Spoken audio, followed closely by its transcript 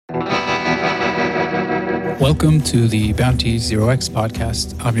Welcome to the Bounty Zero X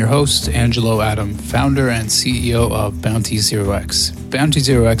podcast. I'm your host, Angelo Adam, founder and CEO of Bounty Zero X. Bounty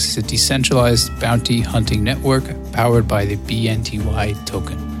Zero X is a decentralized bounty hunting network powered by the BNTY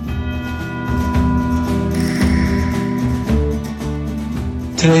token.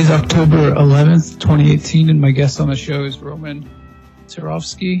 Today is October 11th, 2018, and my guest on the show is Roman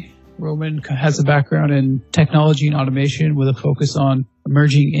Turovsky. Roman has a background in technology and automation with a focus on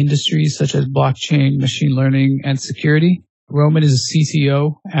emerging industries such as blockchain, machine learning, and security. Roman is a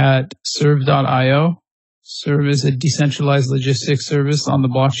CTO at Serve.io. Serve is a decentralized logistics service on the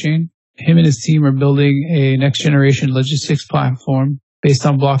blockchain. Him and his team are building a next-generation logistics platform based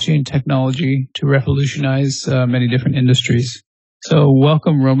on blockchain technology to revolutionize many different industries. So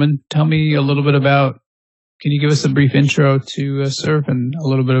welcome, Roman. Tell me a little bit about, can you give us a brief intro to Serve and a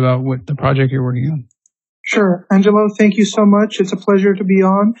little bit about what the project you're working on? Sure. Angelo, thank you so much. It's a pleasure to be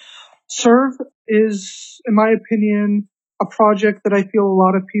on. Serve is, in my opinion, a project that I feel a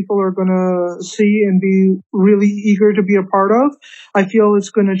lot of people are going to see and be really eager to be a part of. I feel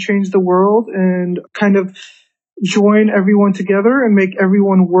it's going to change the world and kind of join everyone together and make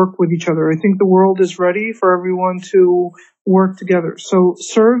everyone work with each other. I think the world is ready for everyone to work together. So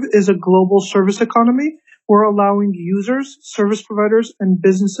Serve is a global service economy. We're allowing users, service providers, and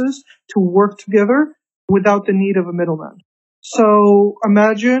businesses to work together without the need of a middleman. So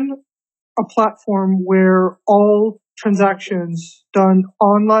imagine a platform where all transactions done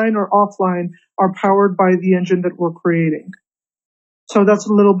online or offline are powered by the engine that we're creating. So that's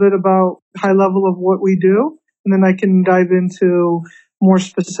a little bit about high level of what we do. And then I can dive into more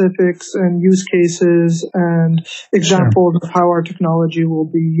specifics and use cases and examples of how our technology will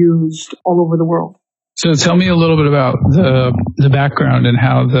be used all over the world. So tell me a little bit about the background and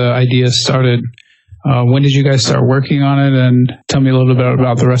how the idea started. When did you guys start working on it? And tell me a little bit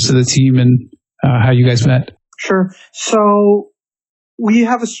about the rest of the team and how you guys met. Sure. So we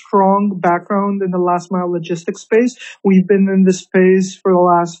have a strong background in the last mile logistics space. We've been in this space for the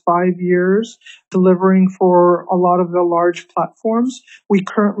last 5 years, delivering for a lot of the large platforms. We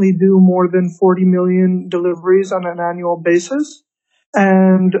currently do more than 40 million deliveries on an annual basis.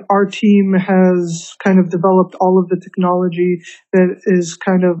 And our team has kind of developed all of the technology that is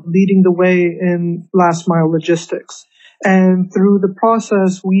kind of leading the way in last mile logistics. And through the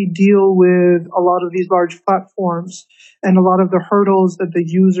process, we deal with a lot of these large platforms and a lot of the hurdles that the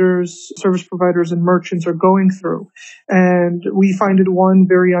users, service providers, and merchants are going through. And we find it, one,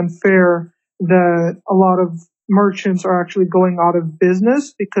 very unfair that a lot of merchants are actually going out of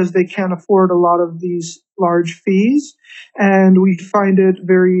business because they can't afford a lot of these large fees. And we find it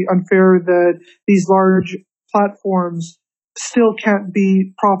very unfair that these large platforms still can't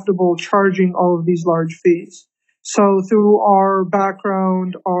be profitable charging all of these large fees. So through our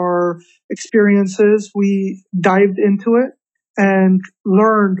background, our experiences, we dived into it and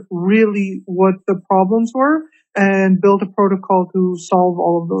learned really what the problems were and built a protocol to solve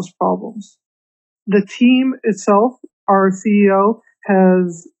all of those problems. The team itself, our CEO,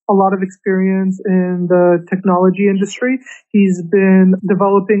 has a lot of experience in the technology industry. He's been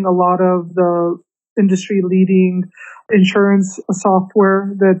developing a lot of the industry-leading insurance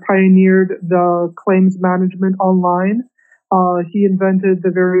software that pioneered the claims management online. He invented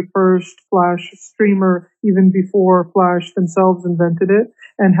the very first Flash streamer even before Flash themselves invented it,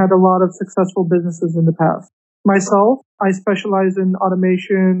 and had a lot of successful businesses in the past. Myself, I specialize in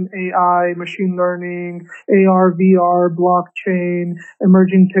automation, AI, machine learning, AR, VR, blockchain,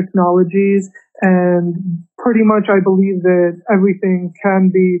 emerging technologies, and pretty much I believe that everything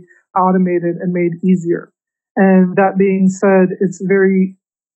can be automated and made easier. And that being said, it's very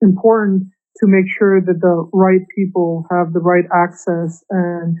important to make sure that the right people have the right access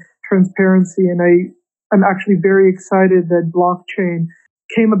and transparency. And I'm actually very excited that blockchain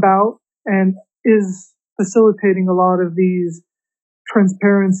came about and is facilitating a lot of these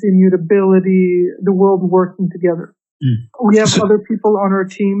transparency, immutability, the world working together. We have other people on our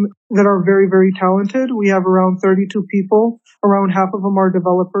team that are very, very talented. We have around 32 people. Around half of them are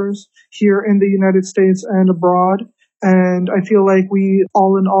developers here in the United States and abroad. And I feel like we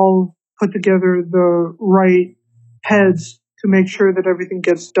all in all put together the right heads to make sure that everything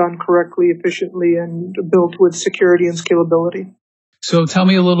gets done correctly, efficiently, and built with security and scalability. So tell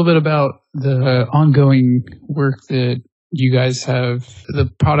me a little bit about the ongoing work that you guys have,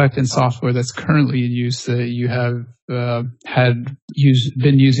 the product and software that's currently in use that you have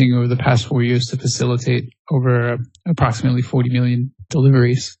been using over the past 4 years to facilitate over approximately 40 million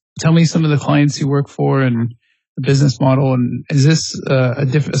deliveries. Tell me some of the clients you work for and the business model. And is this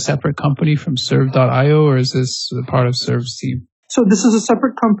a separate company from Serve.io, or is this a part of Serve's team? So this is a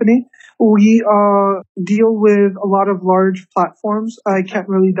separate company. We deal with a lot of large platforms. I can't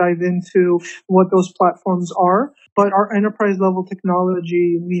really dive into what those platforms are, but our enterprise level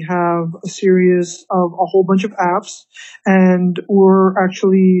technology, we have a series of a whole bunch of apps, and we're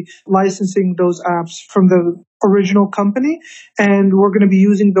actually licensing those apps from the original company, and we're going to be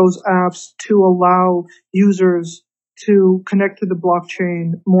using those apps to allow users to connect to the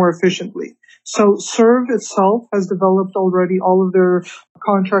blockchain more efficiently. So Serve itself has developed already all of their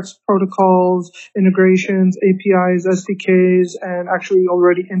contracts, protocols, integrations, APIs, SDKs, and actually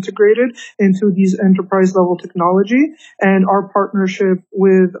already integrated into these enterprise level technology. And our partnership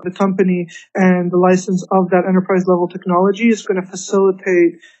with the company and the license of that enterprise level technology is going to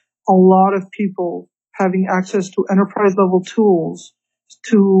facilitate a lot of people having access to enterprise level tools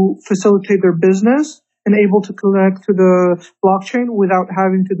to facilitate their business and able to connect to the blockchain without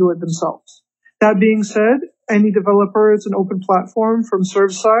having to do it themselves. That being said, any developer, it's an open platform from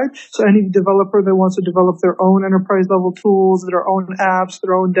Serve side. So any developer that wants to develop their own enterprise level tools, their own apps,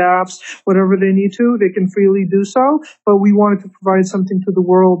 their own dApps, whatever they need to, they can freely do so. But we wanted to provide something to the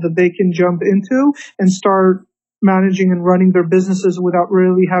world that they can jump into and start managing and running their businesses without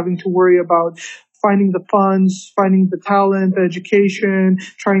really having to worry about finding the funds, finding the talent, the education,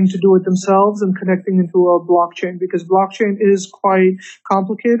 trying to do it themselves and connecting into a blockchain, because blockchain is quite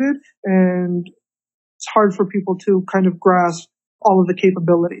complicated and it's hard for people to kind of grasp all of the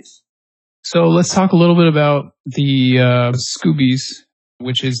capabilities. So let's talk a little bit about the Scoobies,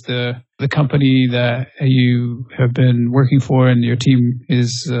 which is the company that you have been working for and your team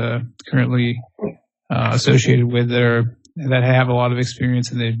is currently associated with, that have a lot of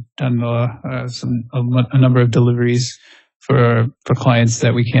experience, and they've done a number of deliveries for clients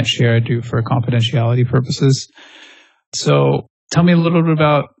that we can't share due for confidentiality purposes. So tell me a little bit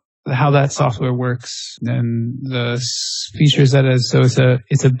about how that software works and the features that is. So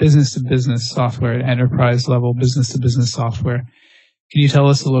it's a business to business software, enterprise level business to business software. Can you tell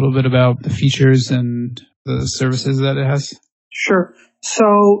us a little bit about the features and the services that it has? Sure.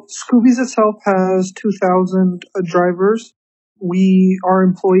 So Scoobies itself has 2,000 drivers. We are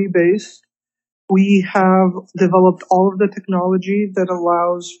employee based. We have developed all of the technology that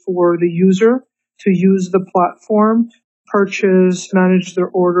allows for the user to use the platform, purchase, manage their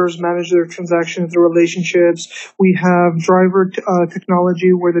orders, manage their transactions, their relationships. We have driver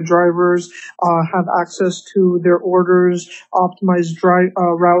technology where the drivers have access to their orders, optimized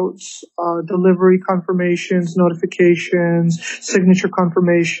routes, delivery confirmations, notifications, signature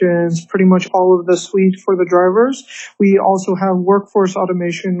confirmations, pretty much all of the suite for the drivers. We also have workforce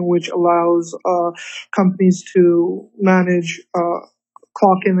automation, which allows companies to manage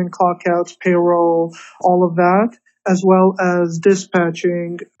clock in and clock outs, payroll, all of that, as well as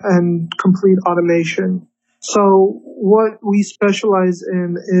dispatching and complete automation. So what we specialize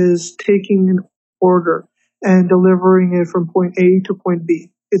in is taking an order and delivering it from point A to point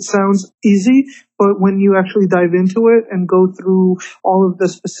B. It sounds easy, but when you actually dive into it and go through all of the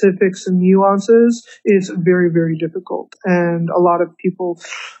specifics and nuances, it's very, very difficult. And a lot of people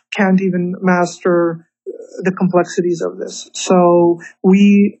can't even master the complexities of this. So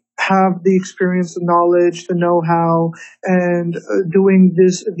we have the experience, the knowledge, the know-how, and doing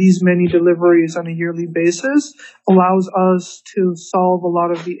these many deliveries on a yearly basis allows us to solve a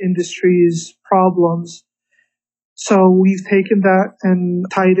lot of the industry's problems. So we've taken that and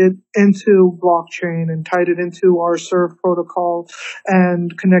tied it into blockchain and tied it into our Serve protocol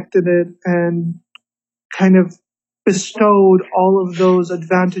and connected it and kind of bestowed all of those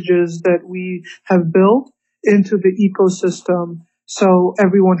advantages that we have built into the ecosystem. So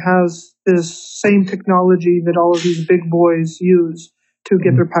everyone has this same technology that all of these big boys use to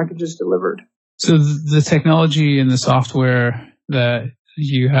get their packages delivered. So the technology and the software that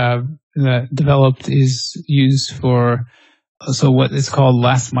you have that developed is used for what is called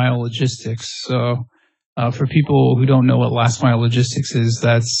last mile logistics. So for people who don't know what last mile logistics is,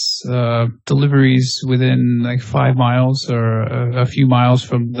 that's deliveries within like 5 miles or a few miles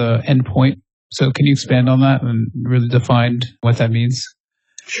from the endpoint. So can you expand on that and really define what that means?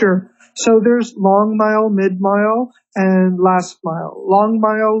 Sure. So there's long mile, mid mile, and last mile. Long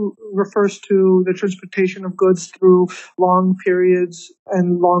mile refers to the transportation of goods through long periods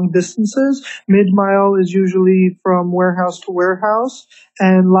and long distances. Mid mile is usually from warehouse to warehouse,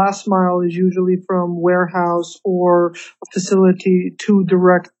 and last mile is usually from warehouse or facility to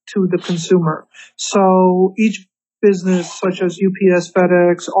direct to the consumer. So each business, such as UPS,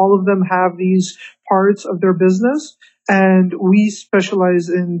 FedEx, all of them have these parts of their business. And we specialize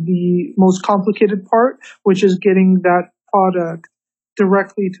in the most complicated part, which is getting that product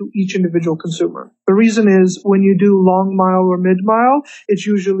directly to each individual consumer. The reason is when you do long mile or mid mile, it's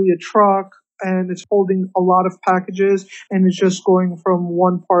usually a truck and it's holding a lot of packages and it's just going from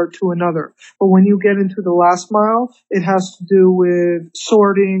one part to another. But when you get into the last mile, it has to do with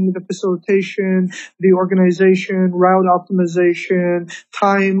sorting, the facilitation, the organization, route optimization,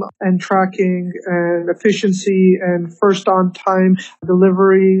 time and tracking and efficiency and first on time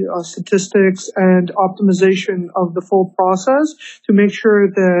delivery statistics and optimization of the full process to make sure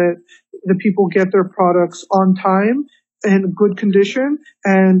that the people get their products on time in good condition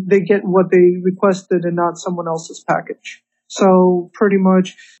and they get what they requested and not someone else's package. So pretty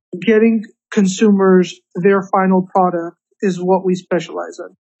much getting consumers their final product is what we specialize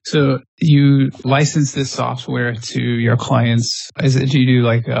in. So you license this software to your clients. Do you do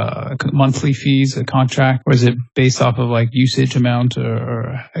like monthly fees, a contract, or is it based off of like usage amount,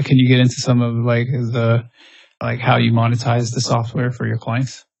 or can you get into some of like how you monetize the software for your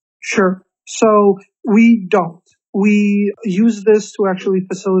clients? Sure. So we don't. We use this to actually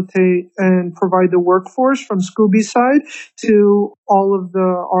facilitate and provide the workforce from Scooby's side to all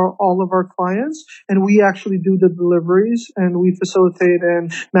of our clients, and we actually do the deliveries and we facilitate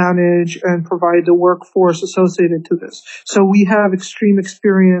and manage and provide the workforce associated to this. So we have extreme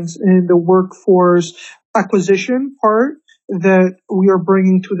experience in the workforce acquisition part that we are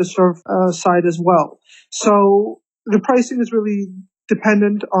bringing to the serve side as well. So the pricing is really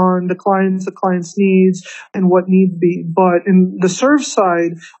dependent on the client's needs and what need be. But in the serve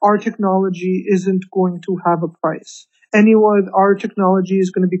side, our technology isn't going to have a price. Our technology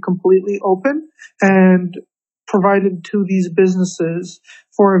is going to be completely open and provided to these businesses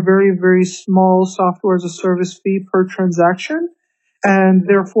for a very, very small software as a service fee per transaction. And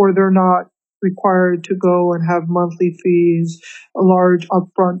therefore, they're not required to go and have monthly fees, large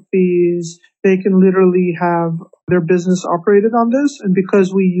upfront fees. They can literally have their business operated on this. And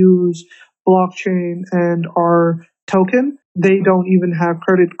because we use blockchain and our token, they don't even have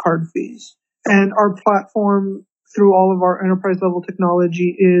credit card fees. And our platform through all of our enterprise level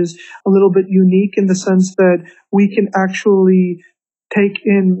technology is a little bit unique in the sense that we can actually take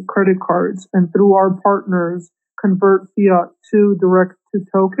in credit cards and through our partners convert fiat to direct to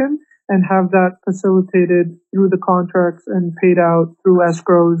token and have that facilitated through the contracts and paid out through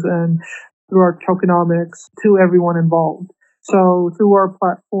escrows and through our tokenomics to everyone involved. So through our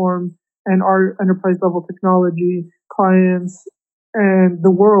platform and our enterprise level technology, clients and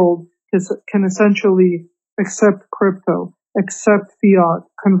the world can essentially accept crypto, accept fiat,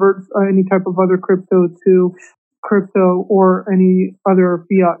 convert any type of other crypto to crypto or any other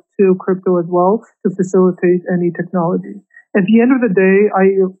fiat to crypto as well to facilitate any technology. At the end of the day,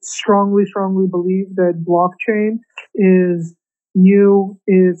 I strongly believe that blockchain is new.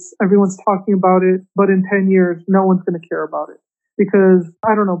 Everyone's talking about it, but in 10 years, no one's going to care about it. Because,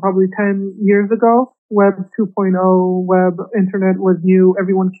 I don't know, probably 10 years ago, Web 2.0, web, internet was new,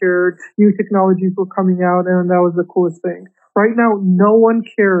 everyone cared, new technologies were coming out, and that was the coolest thing. Right now, no one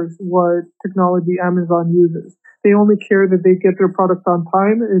cares what technology Amazon uses. They only care that they get their product on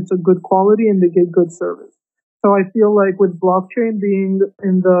time, it's a good quality, and they get good service. So I feel like with blockchain being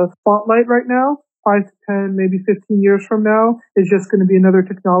in the spotlight right now, 5 to 10, maybe 15 years from now, is just going to be another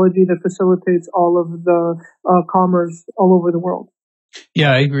technology that facilitates all of the commerce all over the world.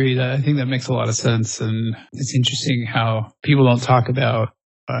 Yeah, I agree. I think that makes a lot of sense. And it's interesting how people don't talk about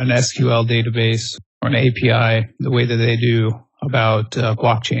an SQL database or an API the way that they do about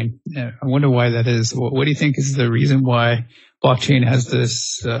blockchain. I wonder why that is. What do you think is the reason why blockchain has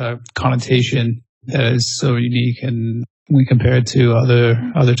this connotation that is so unique and when compared to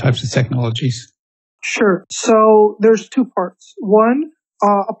other types of technologies? Sure. So there's two parts. One,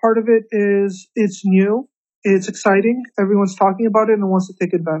 a part of it is it's new. It's exciting. Everyone's talking about it and wants to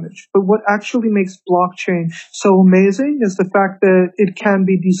take advantage. But what actually makes blockchain so amazing is the fact that it can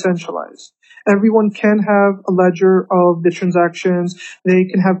be decentralized. Everyone can have a ledger of the transactions. They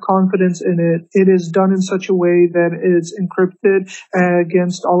can have confidence in it. It is done in such a way that it's encrypted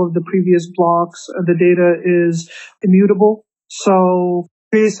against all of the previous blocks. The data is immutable. So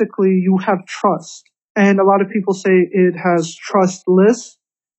basically you have trust. And a lot of people say it has trustless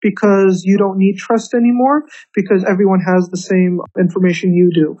because you don't need trust anymore because everyone has the same information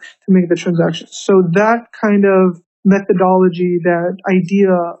you do to make the transactions. So that kind of methodology, that idea,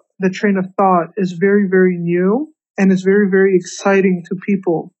 the train of thought is very, very new and it's very, very exciting to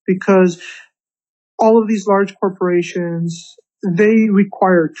people because all of these large corporations, they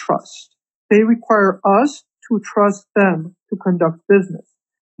require trust. They require us to trust them to conduct business.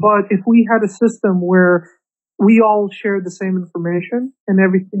 But if we had a system where we all shared the same information and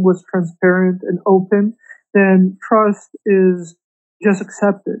everything was transparent and open, then trust is just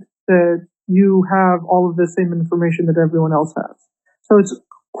accepted that you have all of the same information that everyone else has. So it's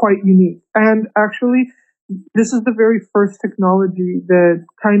quite unique. And actually, this is the very first technology that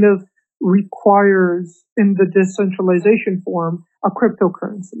kind of requires, in the decentralization form, a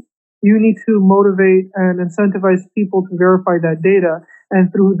cryptocurrency. You need to motivate and incentivize people to verify that data.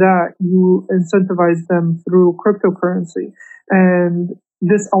 And through that, you incentivize them through cryptocurrency. And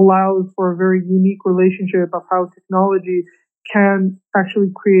this allows for a very unique relationship of how technology can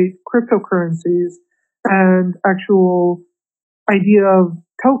actually create cryptocurrencies and actual idea of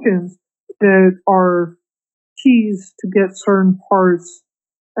tokens that are keys to get certain parts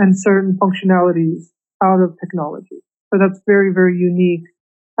and certain functionalities out of technology. So that's very, very unique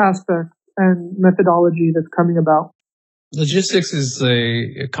aspect and methodology that's coming about. Logistics is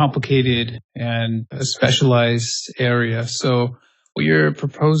a complicated and a specialized area. So what you're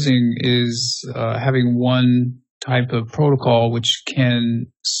proposing is having one type of protocol which can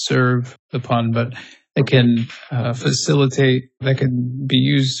serve the pun, but that can facilitate, that can be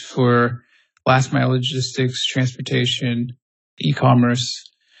used for last mile logistics, transportation, e-commerce.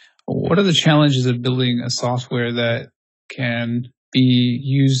 What are the challenges of building a software that can be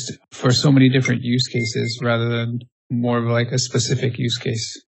used for so many different use cases rather than more of like a specific use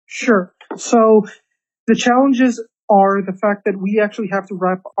case? Sure. So the challenges are the fact that we actually have to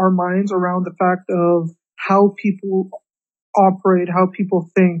wrap our minds around the fact of how people operate, how people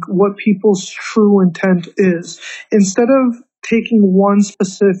think, what people's true intent is. Instead of taking one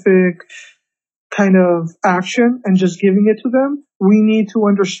specific kind of action and just giving it to them, we need to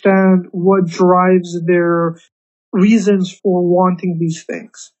understand what drives their reasons for wanting these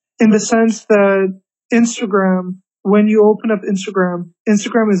things. In the sense that Instagram, when you open up Instagram,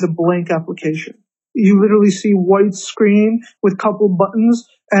 Instagram is a blank application. You literally see white screen with couple buttons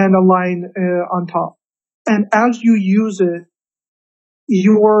and a line on top. And as you use it,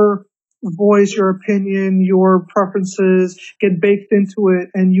 your voice, your opinion, your preferences get baked into it,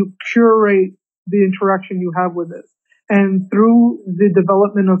 and you curate the interaction you have with it. And through the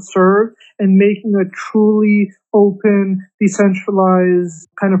development of Serve and making a truly open, decentralized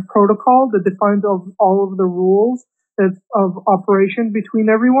kind of protocol that defines all of the rules of operation between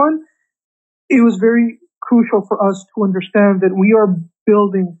everyone, it was very crucial for us to understand that we are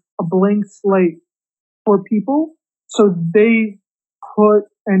building a blank slate for people so they put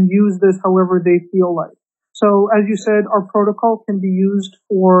and use this however they feel like. So as you said, our protocol can be used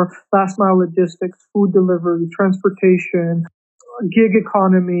for last mile logistics, food delivery, transportation, gig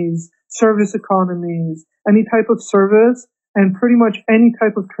economies, service economies, any type of service, and pretty much any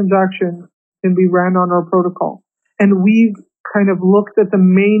type of transaction can be ran on our protocol. And we've kind of looked at the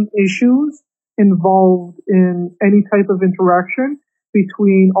main issues involved in any type of interaction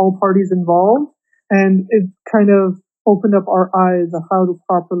between all parties involved, and it kind of opened up our eyes of how to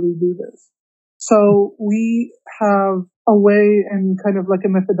properly do this. So we have a way and kind of like a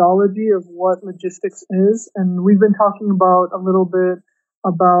methodology of what logistics is. And we've been talking about a little bit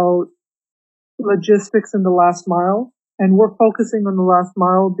about logistics in the last mile. And we're focusing on the last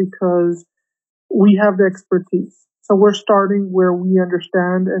mile because we have the expertise. So we're starting where we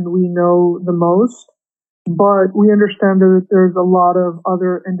understand and we know the most. But we understand that there's a lot of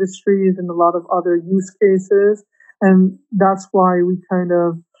other industries and a lot of other use cases. And that's why we kind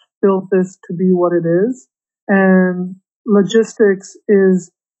of built this to be what it is. And logistics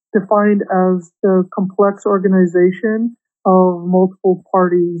is defined as the complex organization of multiple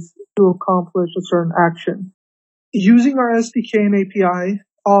parties to accomplish a certain action. Using our SDK and API,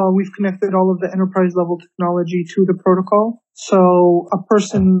 we've connected all of the enterprise level technology to the protocol. So a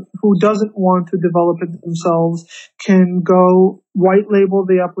person who doesn't want to develop it themselves can go white label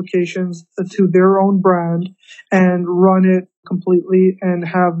the applications to their own brand and run it completely and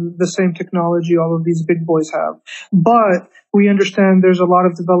have the same technology all of these big boys have. But we understand there's a lot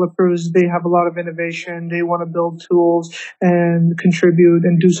of developers, they have a lot of innovation, they want to build tools and contribute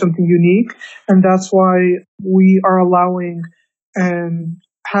and do something unique. And that's why we are allowing and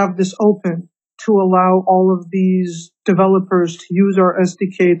have this open to allow all of these developers to use our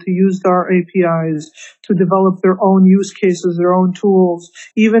SDK, to use our APIs, to develop their own use cases, their own tools,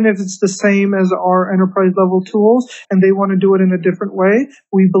 even if it's the same as our enterprise level tools and they want to do it in a different way.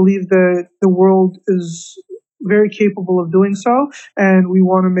 We believe that the world is very capable of doing so, and we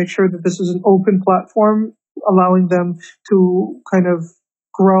want to make sure that this is an open platform, allowing them to kind of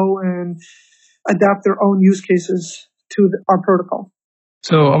grow and adapt their own use cases to our protocol.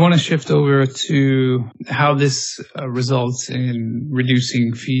 So I want to shift over to how this results in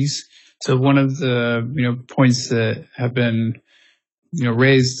reducing fees. So one of the points that have been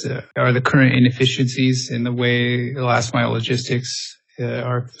raised are the current inefficiencies in the way the last mile logistics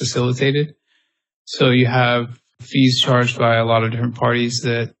are facilitated. So you have fees charged by a lot of different parties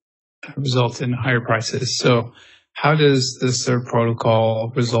that result in higher prices. So how does the SERP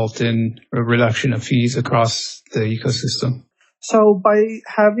protocol result in a reduction of fees across the ecosystem? So by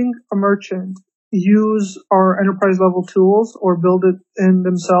having a merchant use our enterprise level tools or build it in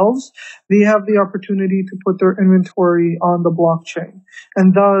themselves, they have the opportunity to put their inventory on the blockchain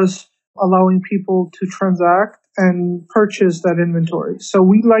and thus allowing people to transact and purchase that inventory. So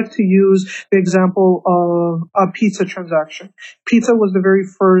we like to use the example of a pizza transaction. Pizza was the very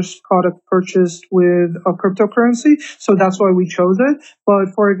first product purchased with a cryptocurrency, so that's why we chose it.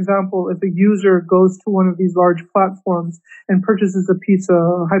 But for example, if a user goes to one of these large platforms and purchases a pizza,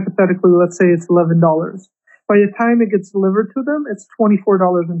 hypothetically, let's say it's $11. By the time it gets delivered to them, it's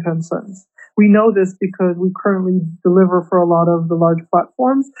 $24.10. We know this because we currently deliver for a lot of the large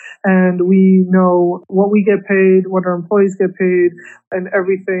platforms, and we know what we get paid, what our employees get paid, and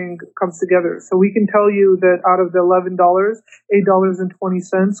everything comes together. So we can tell you that out of the $11, $8.20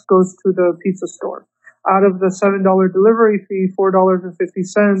 goes to the pizza store. Out of the $7 delivery fee, $4.50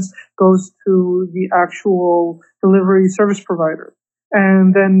 goes to the actual delivery service provider.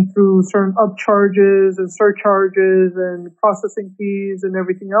 And then through certain upcharges and surcharges and processing fees and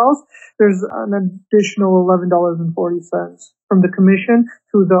everything else, there's an additional $11.40 from the commission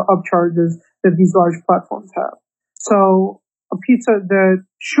to the upcharges that these large platforms have. So a pizza that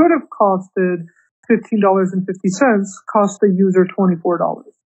should have costed $15.50 cost the user $24.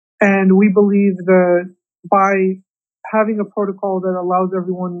 And we believe that by having a protocol that allows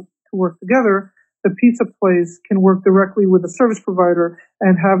everyone to work together, the pizza place can work directly with the service provider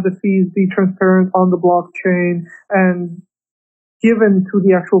and have the fees be transparent on the blockchain and given to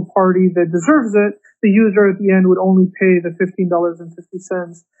the actual party that deserves it. The user at the end would only pay the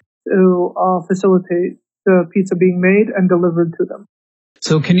 $15.50 to facilitate the pizza being made and delivered to them.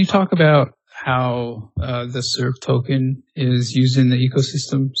 So can you talk about how the SERP token is used in the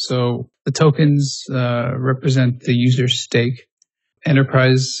ecosystem? So the tokens represent the user's stake.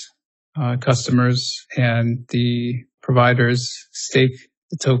 Enterprise customers and the providers stake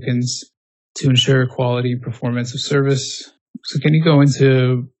the tokens to ensure quality and performance of service. So can you go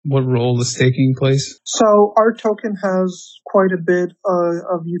into what role the staking plays? So our token has quite a bit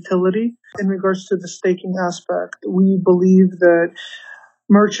of utility in regards to the staking aspect. We believe that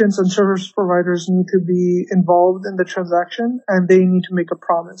merchants and service providers need to be involved in the transaction and they need to make a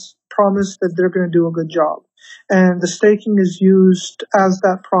promise that they're going to do a good job. And the staking is used as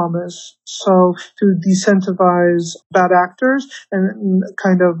that promise. So to decentivize bad actors and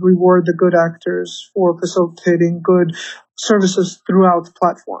kind of reward the good actors for facilitating good services throughout the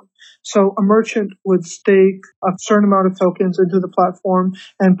platform. So a merchant would stake a certain amount of tokens into the platform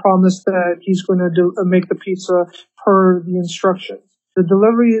and promise that he's going to make the pizza per the instructions. The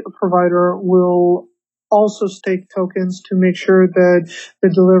delivery provider will also stake tokens to make sure that the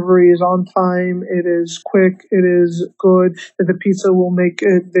delivery is on time, it is quick, it is good, that the pizza will make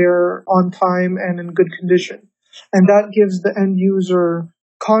it there on time and in good condition. And that gives the end user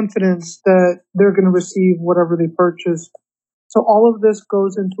confidence that they're going to receive whatever they purchased. So all of this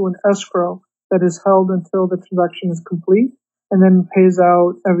goes into an escrow that is held until the transaction is complete and then pays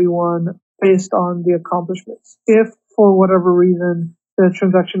out everyone based on the accomplishments. If for whatever reason the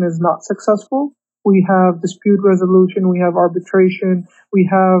transaction is not successful, we have dispute resolution, we have arbitration, we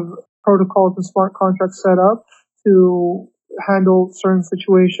have protocols and smart contracts set up to handle certain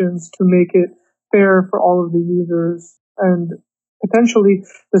situations to make it fair for all of the users. And potentially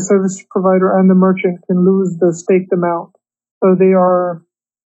the service provider and the merchant can lose the staked amount. So they are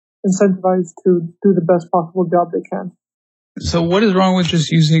incentivized to do the best possible job they can. So what is wrong with just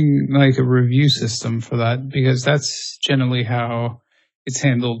using like a review system for that? Because that's generally how it's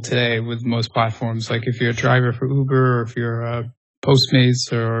handled today with most platforms. Like if you're a driver for Uber or if you're a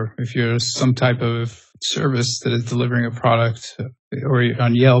Postmates or if you're some type of service that is delivering a product or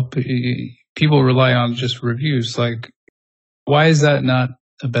on Yelp, people rely on just reviews. Like, why is that not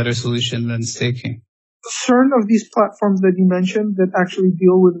a better solution than staking? Certain of these platforms that you mentioned that actually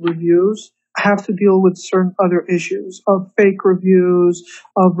deal with reviews have to deal with certain other issues of fake reviews,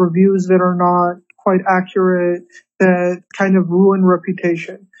 of reviews that are not quite accurate, that kind of ruin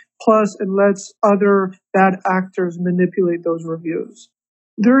reputation. Plus, it lets other bad actors manipulate those reviews.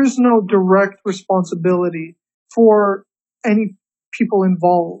 There is no direct responsibility for any people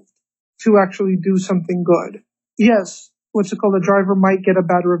involved to actually do something good. Yes, a driver might get a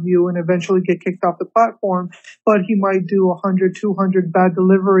bad review and eventually get kicked off the platform, but he might do 100, 200 bad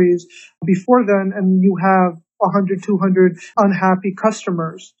deliveries before then, and you have 100, 200 unhappy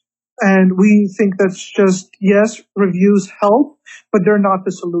customers. And we think that's just, yes, reviews help, but they're not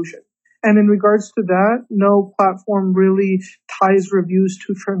the solution. And in regards to that, no platform really ties reviews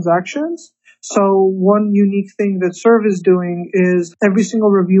to transactions. So one unique thing that Serve is doing is every single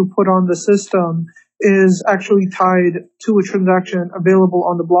review put on the system is actually tied to a transaction available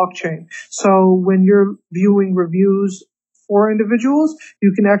on the blockchain. So when you're viewing reviews for individuals,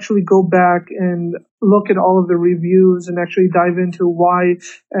 you can actually go back and look at all of the reviews and actually dive into why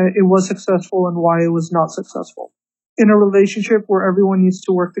it was successful and why it was not successful. In a relationship where everyone needs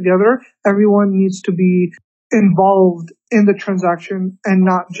to work together, everyone needs to be involved in the transaction and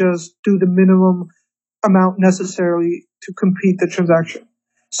not just do the minimum amount necessary to complete the transaction.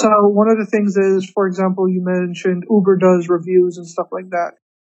 So one of the things is, for example, you mentioned Uber does reviews and stuff like that.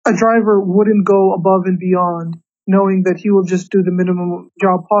 A driver wouldn't go above and beyond knowing that he will just do the minimum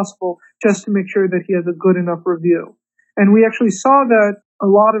job possible just to make sure that he has a good enough review. And we actually saw that a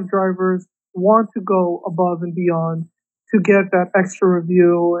lot of drivers want to go above and beyond to get that extra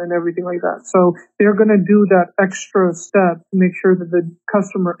review and everything like that. So they're going to do that extra step to make sure that the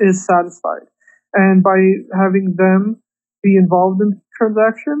customer is satisfied. And by having them be involved in the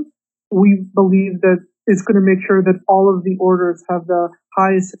transaction, we believe that it's going to make sure that all of the orders have the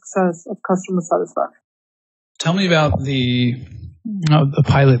highest success of customer satisfaction. Tell me about the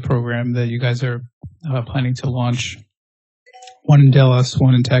pilot program that you guys are planning to launch. One in Dallas,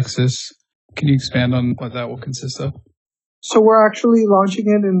 one in Texas. Can you expand on what that will consist of? So we're actually launching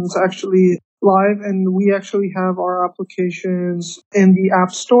it, and it's actually live, and we actually have our applications in the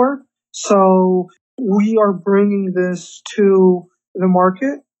App Store. So we are bringing this to the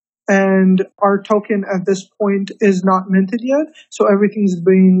market, and our token at this point is not minted yet. So everything's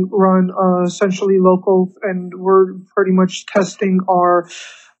being run essentially local, and we're pretty much testing our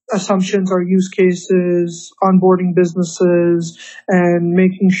assumptions, our use cases, onboarding businesses, and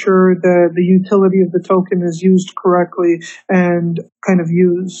making sure that the utility of the token is used correctly and kind of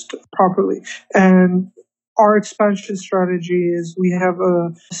used properly. And our expansion strategy is we have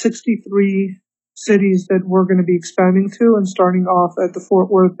 63 cities that we're going to be expanding to and starting off at the Fort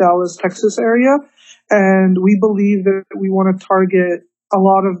Worth, Dallas, Texas area. And we believe that we want to target a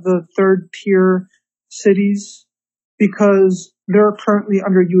lot of the third tier cities because they're currently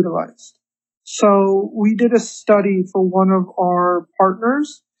underutilized. So we did a study for one of our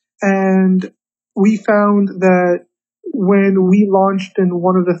partners, and we found that when we launched in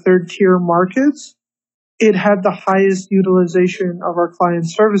one of the third tier markets, it had the highest utilization of our client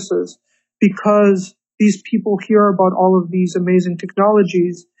services because these people hear about all of these amazing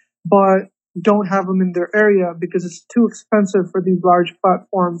technologies, but don't have them in their area because it's too expensive for these large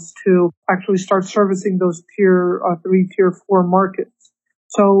platforms to actually start servicing those tier 3, tier 4 markets.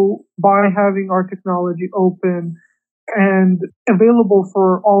 So by having our technology open and available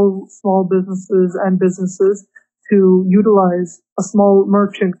for all small businesses and businesses to utilize, a small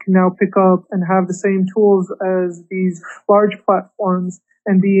merchant can now pick up and have the same tools as these large platforms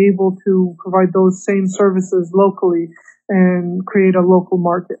and be able to provide those same services locally and create a local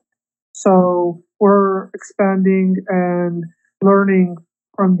market. So we're expanding and learning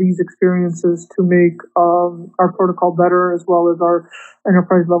from these experiences to make our protocol better as well as our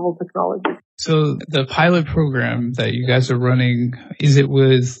enterprise level technology. So the pilot program that you guys are running, is it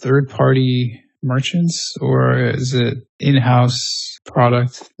with third-party merchants or is it in-house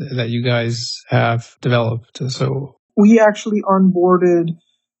product that you guys have developed? So we actually onboarded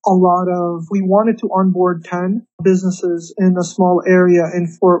we wanted to onboard 10 businesses in a small area in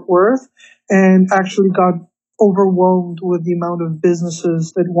Fort Worth and actually got overwhelmed with the amount of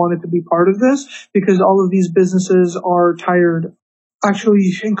businesses that wanted to be part of this because all of these businesses are tired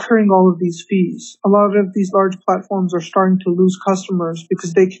actually incurring all of these fees. A lot of these large platforms are starting to lose customers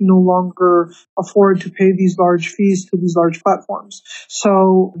because they can no longer afford to pay these large fees to these large platforms.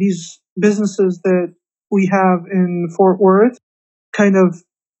 So these businesses that we have in Fort Worth kind of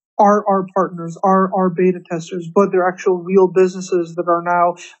are our partners, are our beta testers, but they're actual real businesses that are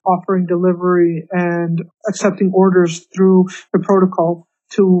now offering delivery and accepting orders through the protocol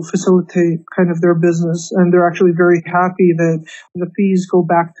to facilitate kind of their business. And they're actually very happy that the fees go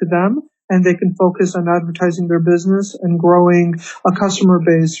back to them and they can focus on advertising their business and growing a customer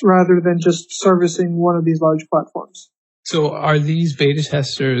base rather than just servicing one of these large platforms. So are these beta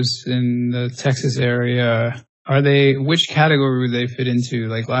testers in the Texas area, which category would they fit into?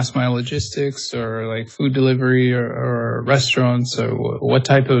 Like last mile logistics or like food delivery or restaurants, or what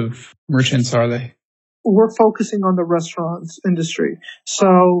type of merchants are they? we're focusing on the restaurants industry.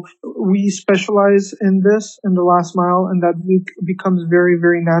 So we specialize in this in the last mile, and that becomes very,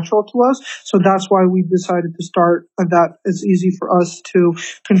 very natural to us. So that's why we decided to start that. It's easy for us to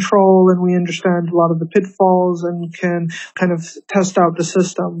control, and we understand a lot of the pitfalls and can kind of test out the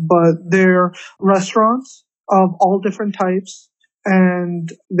system. But they're restaurants of all different types,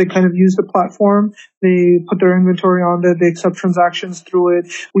 and they kind of use the platform. They put their inventory on there. They accept transactions through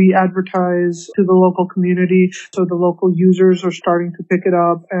it. We advertise to the local community. So the local users are starting to pick it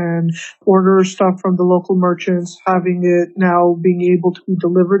up and order stuff from the local merchants, having it now being able to be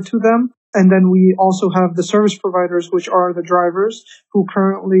delivered to them. And then we also have the service providers, which are the drivers who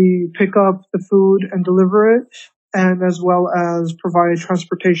currently pick up the food and deliver it, and as well as provide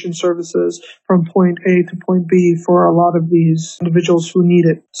transportation services from point A to point B for a lot of these individuals who need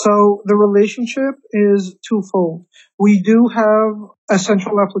it. So the relationship is twofold. We do have a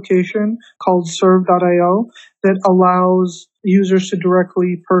central application called Serve.io that allows users to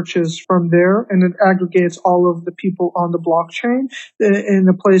directly purchase from there, and it aggregates all of the people on the blockchain in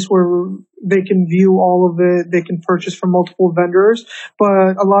a place where they can view all of it. They can purchase from multiple vendors,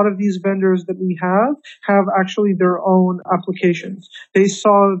 but a lot of these vendors that we have actually their own applications. They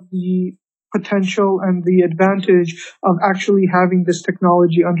saw the potential and the advantage of actually having this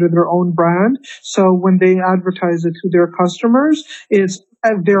technology under their own brand. So when they advertise it to their customers, it's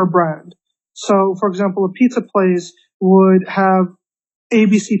at their brand. So, for example, a pizza place would have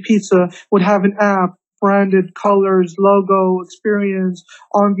ABC Pizza, would have an app, branded colors, logo, experience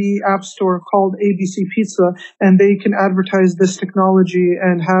on the App Store called ABC Pizza, and they can advertise this technology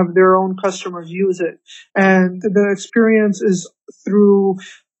and have their own customers use it. And the experience is through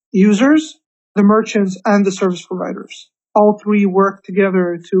users, the merchants, and the service providers. All three work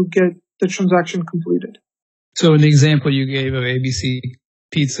together to get the transaction completed. So in the example you gave of ABC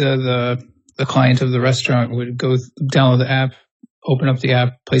Pizza, the client of the restaurant would go download the app, open up the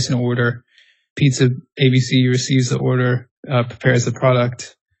app, place an order. Pizza ABC receives the order, prepares the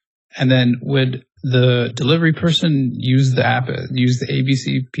product, and then would the delivery person use the app, use the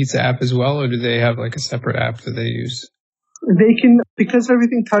ABC Pizza app as well, or do they have like a separate app that they use? They can, because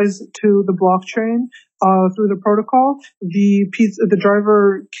everything ties to the blockchain through the protocol. The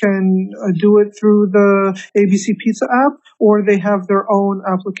driver can do it through the ABC Pizza app, or they have their own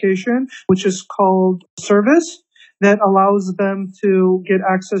application, which is called Service, that allows them to get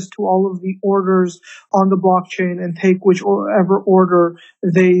access to all of the orders on the blockchain and take whichever order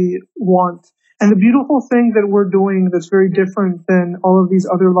they want. And the beautiful thing that we're doing that's very different than all of these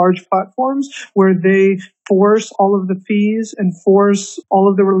other large platforms where they force all of the fees and force all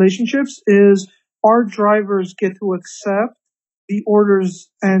of the relationships is our drivers get to accept the orders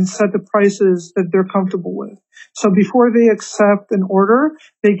and set the prices that they're comfortable with. So before they accept an order,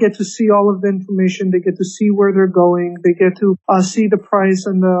 they get to see all of the information. They get to see where they're going. They get to see the price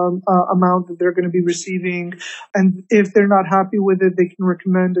and the amount that they're going to be receiving. And if they're not happy with it, they can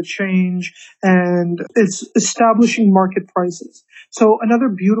recommend a change. And it's establishing market prices. So another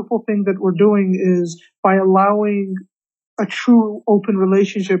beautiful thing that we're doing is by allowing a true open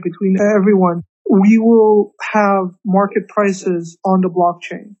relationship between everyone, we will have market prices on the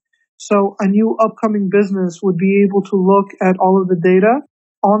blockchain. So a new upcoming business would be able to look at all of the data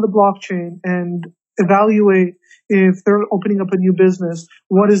on the blockchain and evaluate if they're opening up a new business,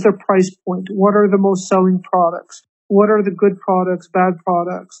 what is their price point? What are the most selling products? What are the good products, bad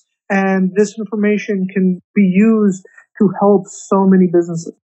products? And this information can be used to help so many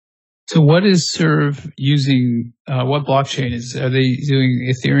businesses. So what is Serve using? What blockchain are they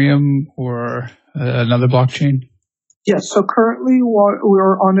doing? Ethereum or another blockchain? Yes. So currently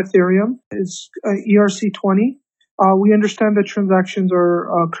we're on Ethereum. It's ERC20. We understand that transactions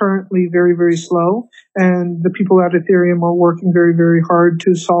are currently very, very slow, and the people at Ethereum are working very, very hard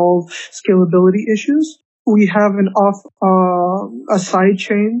to solve scalability issues. We have a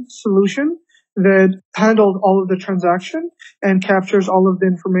sidechain solution that handled all of the transaction and captures all of the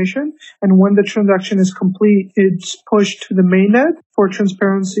information. And when the transaction is complete, it's pushed to the mainnet for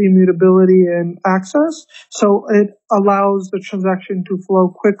transparency, immutability, and access. So it allows the transaction to flow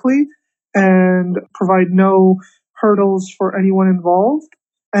quickly and provide no hurdles for anyone involved,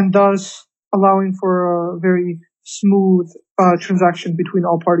 and thus allowing for a very smooth transaction between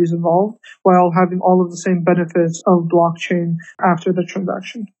all parties involved while having all of the same benefits of blockchain after the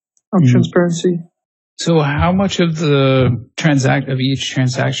transaction. Of transparency. So how much of each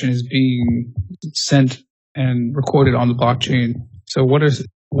transaction is being sent and recorded on the blockchain? So what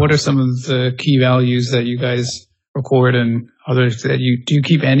are some of the key values that you guys record and others that do you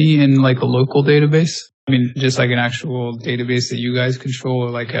keep any in like a local database? I mean, just like an actual database that you guys control,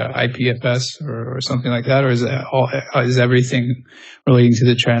 like a IPFS or something like that, or is everything relating to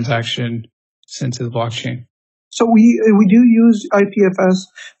the transaction sent to the blockchain? So we do use IPFS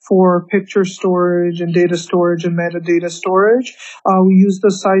for picture storage and data storage and metadata storage. We use the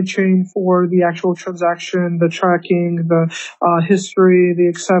sidechain for the actual transaction, the tracking, the history, the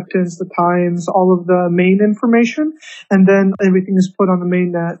acceptance, the times, all of the main information, and then everything is put on the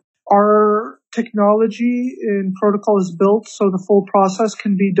mainnet. Our technology in protocol is built so the full process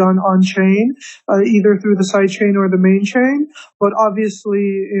can be done on chain, either through the sidechain or the main chain. But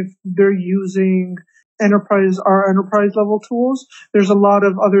obviously, if they're using our enterprise level tools, there's a lot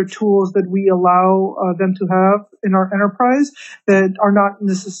of other tools that we allow them to have in our enterprise that are not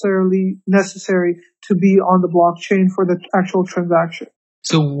necessarily necessary to be on the blockchain for the actual transaction.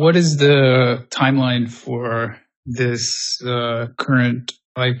 So what is the timeline for this current,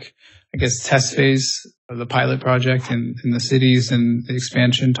 test phase of the pilot project in the cities, and the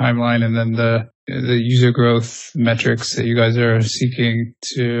expansion timeline, and then the user growth metrics that you guys are seeking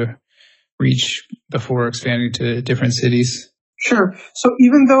to reach before expanding to different cities? Sure. So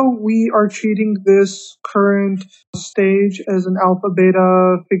even though we are treating this current stage as an alpha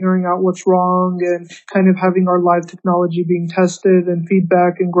beta, figuring out what's wrong and kind of having our live technology being tested and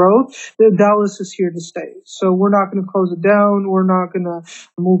feedback and growth, the Dallas is here to stay. So we're not going to close it down. We're not going to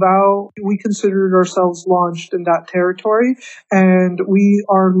move out. We considered ourselves launched in that territory, and we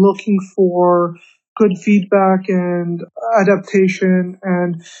are looking for good feedback and adaptation.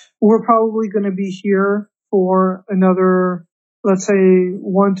 And we're probably going to be here for another, let's say,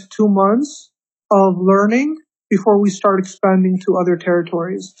 1 to 2 months of learning before we start expanding to other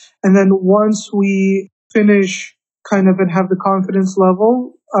territories. And then once we finish kind of and have the confidence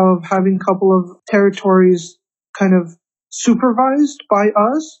level of having a couple of territories kind of supervised by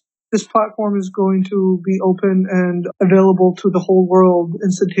us, this platform is going to be open and available to the whole world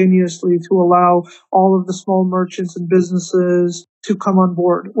instantaneously to allow all of the small merchants and businesses to come on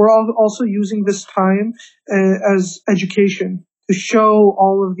board. We're also using this time as education to show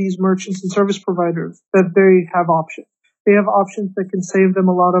all of these merchants and service providers that they have options. They have options that can save them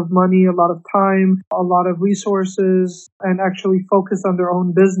a lot of money, a lot of time, a lot of resources, and actually focus on their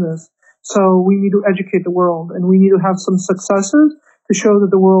own business. So we need to educate the world, and we need to have some successes to show that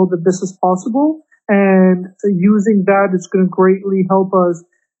the world that this is possible. And using that, it's going to greatly help us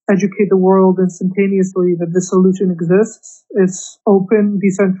educate the world instantaneously that this solution exists. It's open,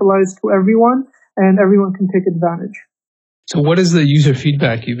 decentralized to everyone, and everyone can take advantage. So what is the user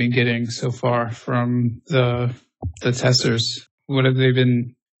feedback you've been getting so far from the testers? What have they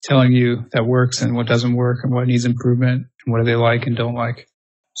been telling you that works and what doesn't work, and what needs improvement, and what do they like and don't like?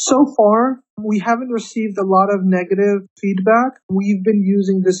 So far, we haven't received a lot of negative feedback. We've been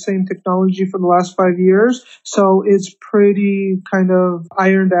using this same technology for the last 5 years, so it's pretty kind of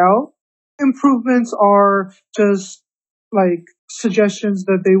ironed out. Improvements are just like suggestions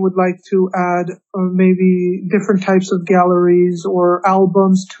that they would like to add maybe different types of galleries or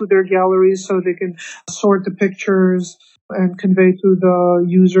albums to their galleries so they can sort the pictures and convey to the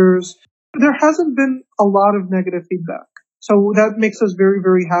users. There hasn't been a lot of negative feedback. So that makes us very,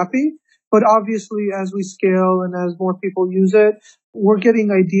 very happy. But obviously, as we scale and as more people use it, we're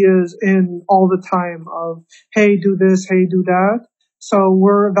getting ideas in all the time of, hey, do this, hey, do that. So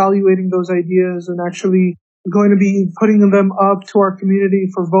we're evaluating those ideas and actually going to be putting them up to our community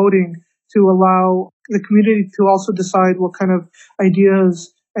for voting to allow the community to also decide what kind of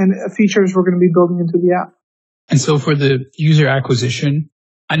ideas and features we're going to be building into the app. And so for the user acquisition,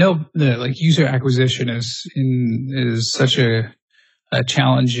 I know that user acquisition is such a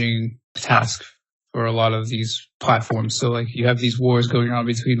challenging task for a lot of these platforms. So you have these wars going on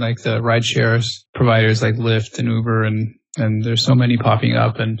between the rideshare providers like Lyft and Uber, and there's so many popping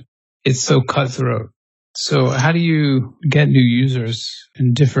up, and it's so cutthroat. So how do you get new users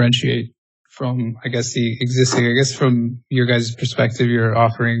and differentiate from, the existing, from your guys' perspective, you're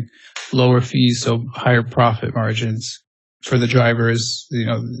offering lower fees, so higher profit margins for the drivers,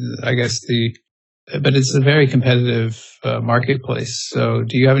 but it's a very competitive marketplace. So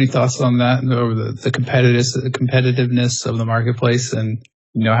do you have any thoughts on that, or the competitiveness of the marketplace, and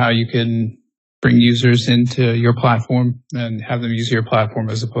how you can bring users into your platform and have them use your platform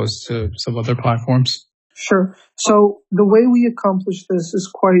as opposed to some other platforms? Sure. So the way we accomplish this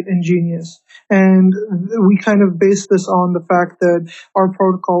is quite ingenious. And we kind of base this on the fact that our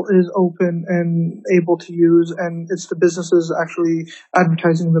protocol is open and able to use, and it's the businesses actually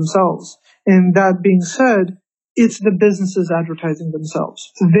advertising themselves. And that being said, it's the businesses advertising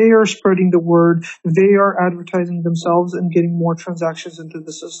themselves. They are spreading the word. They are advertising themselves and getting more transactions into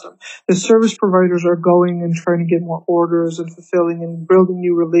the system. The service providers are going and trying to get more orders and fulfilling and building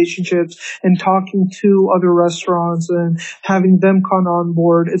new relationships and talking to other restaurants and having them come on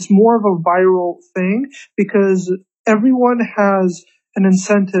board. It's more of a viral thing because everyone has an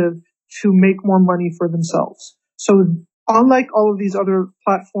incentive to make more money for themselves. So unlike all of these other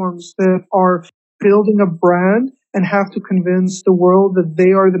platforms that are building a brand and have to convince the world that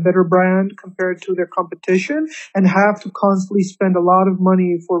they are the better brand compared to their competition and have to constantly spend a lot of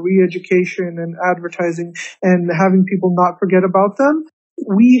money for re-education and advertising and having people not forget about them,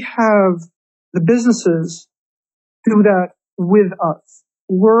 we have the businesses do that with us.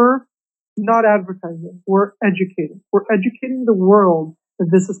 We're not advertising. We're educating. We're educating the world that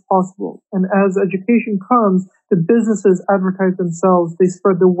this is possible. And as education comes, the businesses advertise themselves. They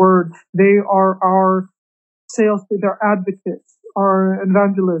spread the word. They are our sales, they're advocates, our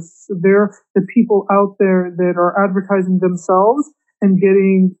evangelists. They're the people out there that are advertising themselves and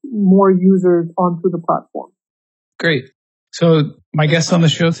getting more users onto the platform. Great. So my guest on the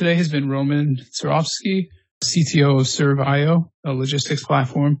show today has been Roman Surovsky, CTO of Serve.io, a logistics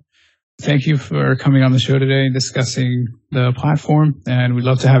platform. Thank you for coming on the show today and discussing the platform. And we'd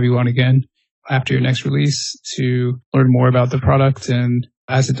love to have you on again after your next release to learn more about the product and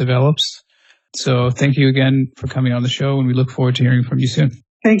as it develops. So thank you again for coming on the show, and we look forward to hearing from you soon.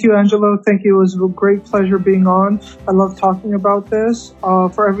 Thank you, Angelo. Thank you. It was a great pleasure being on. I love talking about this.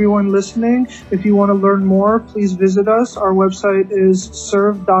 For everyone listening, if you want to learn more, please visit us. Our website is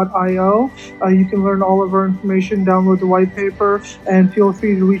serve.io. You can learn all of our information, download the white paper, and feel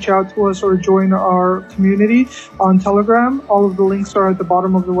free to reach out to us or join our community on Telegram. All of the links are at the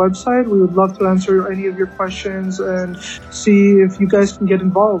bottom of the website. We would love to answer any of your questions and see if you guys can get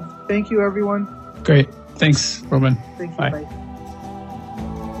involved. Thank you, everyone. Great. Thanks, Roman. Thank you. Bye. Bye.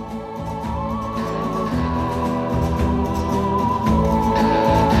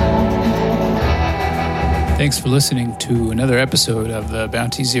 Thanks for listening to another episode of the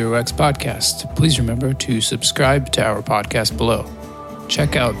Bounty Zero X podcast. Please remember to subscribe to our podcast below.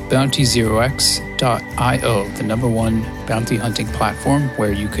 Check out bountyzerox.io, the #1 bounty hunting platform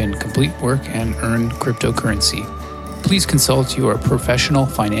where you can complete work and earn cryptocurrency. Please consult your professional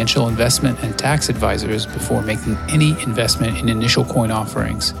financial investment and tax advisors before making any investment in initial coin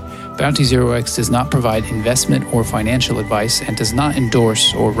offerings. Bounty Zero X does not provide investment or financial advice and does not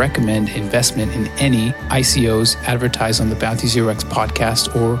endorse or recommend investment in any ICOs advertised on the Bounty Zero X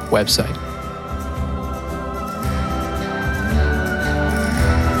podcast or website.